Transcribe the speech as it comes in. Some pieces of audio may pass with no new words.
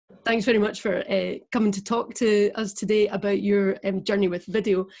thanks very much for coming to talk to us today about your journey with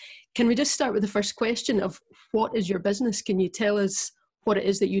video. Can we just start with the first question of what is your business? Can you tell us what it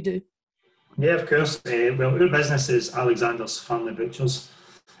is that you do? Yeah, of course. Well, our business is Alexander's Family Butchers,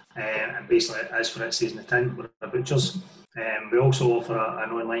 and basically, as for it says in the tin, we're a butchers. We also offer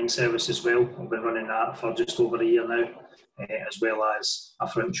an online service as well. We've been running that for just over a year now, as well as a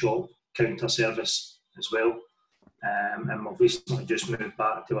front shop counter service as well. And we've recently just moved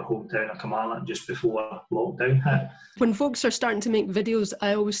back to our hometown of Kilmarnock just before lockdown hit. When folks are starting to make videos,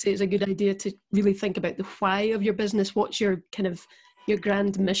 I always say it's a good idea to really think about the why of your business. What's your kind of your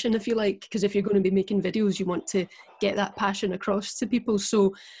grand mission, if you like? Because if you're going to be making videos, you want to get that passion across to people.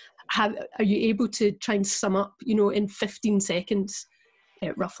 So are you able to try and sum up, you know, in 15 seconds,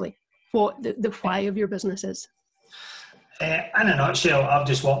 roughly, what the why of your business is? In a nutshell, I've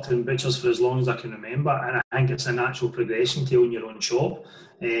just worked in butchers for as long as I can remember, and I think it's a natural progression to own your own shop.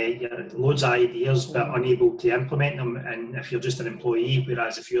 Loads of ideas, but unable to implement them. And if you're just an employee,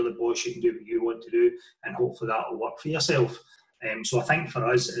 whereas if you're the boss, you can do what you want to do, and hopefully that will work for yourself. So I think for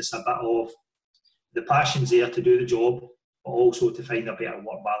us, it's a bit of the passion's there to do the job, but also to find a better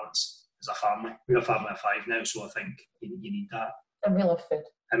work balance as a family. We're a family of 5 now, so I think you need that. And we love food.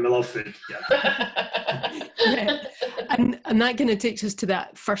 And we love food, yeah. Yeah. And that kind of takes us to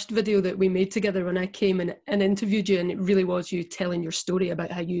that first video that we made together when I came and interviewed you, and it really was you telling your story about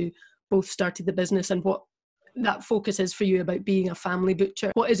how you both started the business and what that focus is for you about being a family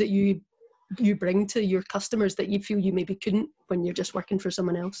butcher. What is it you bring to your customers that you feel you maybe couldn't when you're just working for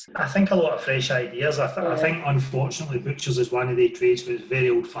someone else? I think a lot of fresh ideas. I think unfortunately butchers is one of the trades where it's very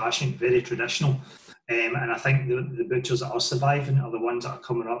old fashioned, very traditional. And I think the butchers that are surviving are the ones that are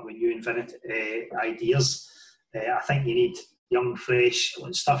coming up with new inventive ideas. I think you need young, fresh,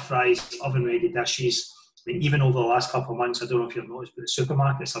 stir fries, oven ready dishes. I mean, even over the last couple of months, I don't know if you've noticed, but the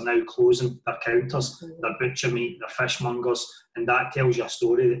supermarkets are now closing their counters, their butcher meat, their fishmongers, and that tells you a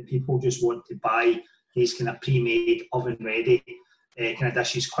story that people just want to buy these kind of pre-made, oven-ready kind of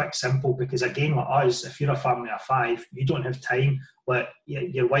dishes, quick, simple. Because again, like us, if you're a family of 5, you don't have time. Like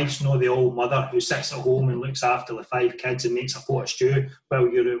your wife's not the old mother who sits at home and looks after the 5 kids and makes a pot of stew while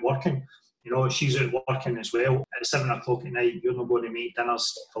you're out working. You know, she's out working as well. At 7 o'clock at night, you're not going to make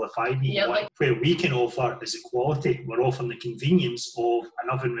dinners for the 5 eat. Where we can offer is the quality. We're offering the convenience of an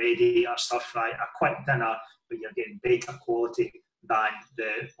oven ready, a stir fry, a quick dinner, but you're getting better quality than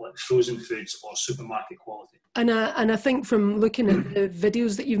the frozen foods or supermarket quality. And I think from looking at the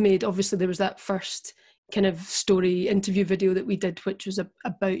videos that you've made, obviously there was that first kind of story interview video that we did, which was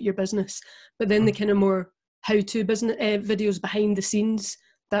about your business, but then the kind of more how-to business videos behind the scenes,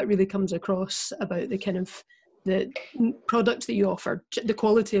 that really comes across about the kind of the products that you offer, the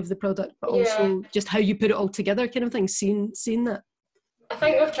quality of the product, but also just how you put it all together kind of thing, seeing that. I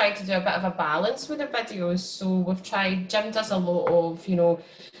think we've tried to do a bit of a balance with the videos. So we've tried, Jim does a lot of, you know,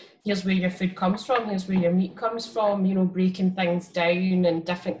 here's where your food comes from, here's where your meat comes from, you know, breaking things down and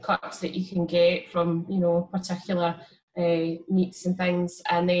different cuts that you can get from, you know, particular meats and things.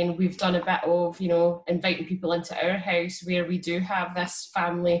 And then we've done a bit of, you know, inviting people into our house where we do have this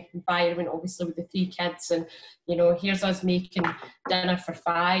family environment, obviously with the 3 kids, and, you know, here's us making dinner for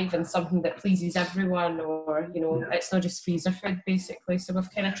 5 and something that pleases everyone, or, you know, it's not just freezer food basically. So we've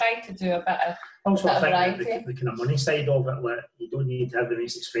kind of tried to do a bit of variety. The kind of money side of it, like, you don't need to have the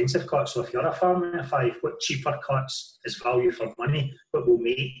most expensive cuts. So if you're a family of 5, what cheaper cuts is value for money, but will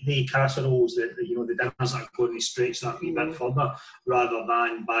make the casseroles, you know, the dinners that are going to stretch that wee bit further, rather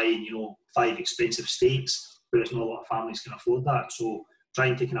than buying, you know, 5 expensive steaks, whereas not a lot of families can afford that. So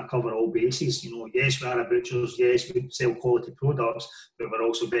trying to kind of cover all bases. You know, yes, we are a butchers, yes, we sell quality products, but we're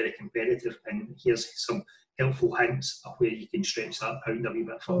also very competitive, and here's some helpful hints of where you can stretch that pound a wee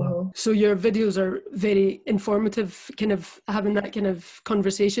bit further. So your videos are very informative, kind of having that kind of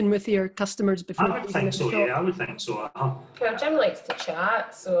conversation with your customers before. I would think so, yeah, I would think so. Well, Jim likes to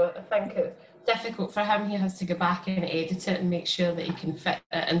chat, so I think it's difficult for him. He has to go back and edit it and make sure that he can fit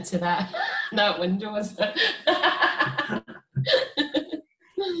it into that window, isn't it?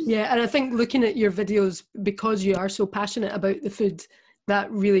 Yeah, and I think looking at your videos, because you are so passionate about the food, that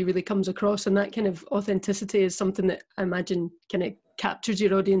really, really comes across, and that kind of authenticity is something that I imagine kind of captures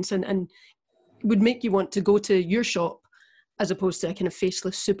your audience and would make you want to go to your shop as opposed to a kind of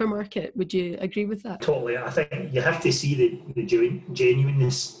faceless supermarket. Would you agree with that? Totally. I think you have to see the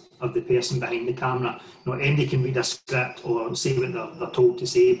genuineness of the person behind the camera. You know, anybody can read a script or say what they're told to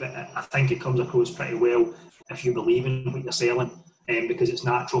say, but I think it comes across pretty well if you believe in what you're selling. Because it's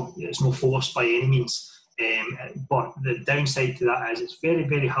natural, it's not forced by any means. But the downside to that is it's very,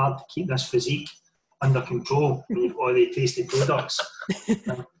 very hard to keep this physique under control when you've got all the tasty products.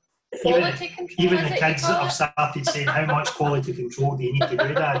 Quality control. Even the kids that have started saying, how much quality control do you need to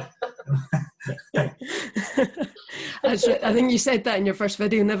do, Dad? I think you said that in your first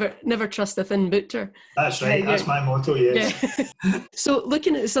video, never trust a thin butcher. That's right, that's my motto, yes. Yeah. So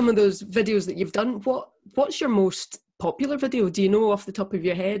looking at some of those videos that you've done, what's your most popular video? Do you know off the top of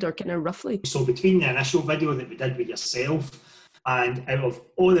your head or kind of roughly? So between the initial video that we did with yourself and out of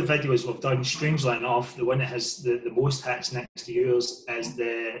all the videos we've done, strangely enough, the one that has the most hits next to yours is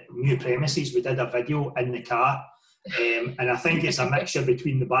the new premises. We did a video in the car, and I think it's a mixture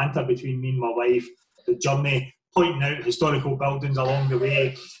between the banter between me and my wife, the journey, pointing out historical buildings along the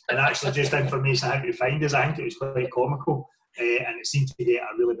way, and actually just information how to find us. I think it was quite comical, and it seemed to get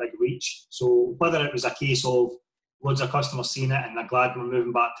a really big reach. So whether it was a case of loads of customers seen it and they're glad we're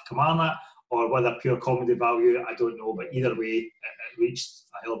moving back to Kilmarnock, or whether pure comedy value, I don't know. But either way, it reached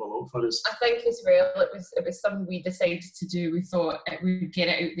a hell of a lot for us. I think as well, it was something we decided to do. We thought it would get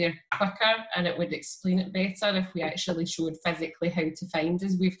it out there quicker and it would explain it better if we actually showed physically how to find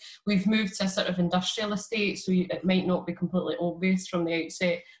us. We've moved to a sort of industrial estate, so it might not be completely obvious from the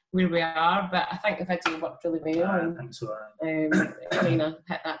outset where we are, but I think the video worked really well. I think so. Kind of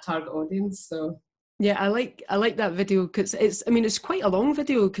hit that target audience. So. Yeah, I like that video because it's quite a long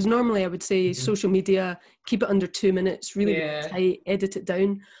video, because normally I would say social media, keep it under 2 minutes, really tight, edit it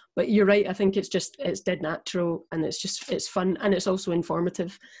down. But you're right, I think it's dead natural, and it's fun, and it's also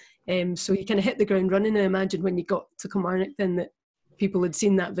informative. So you kind of hit the ground running. I imagine when you got to Kilmarnock then that people had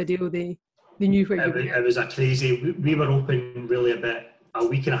seen that video, they knew where you were. It was a crazy, we were open really about a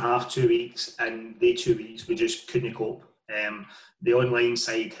week and a half, 2 weeks, and the 2 weeks we just couldn't cope. The online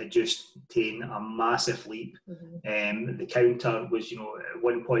side had just taken a massive leap. The counter was, at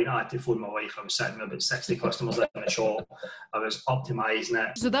one point I had to phone my wife. I was sitting with about 60 customers in the shop. I was optimising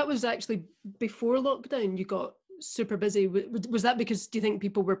it. So that was actually before lockdown. You got super busy. Was that because, do you think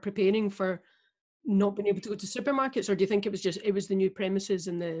people were preparing for not being able to go to supermarkets, or do you think it was the new premises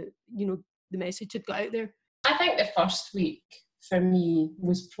and the message had got out there? I think the first week for me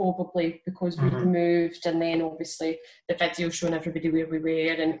was probably because we'd moved, and then obviously the video showing everybody where we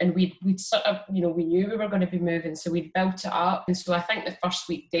were, and we'd sort of, we knew we were going to be moving, so we'd built it up. And so I think the first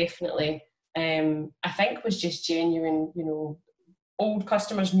week definitely, I think was just genuine, old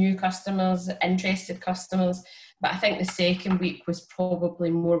customers, new customers, interested customers. But I think the second week was probably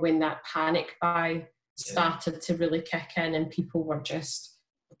more when that panic buy started to really kick in, and people were just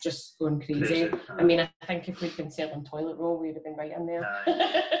going crazy. I mean, I think if we'd been selling toilet roll, we'd have been right in there.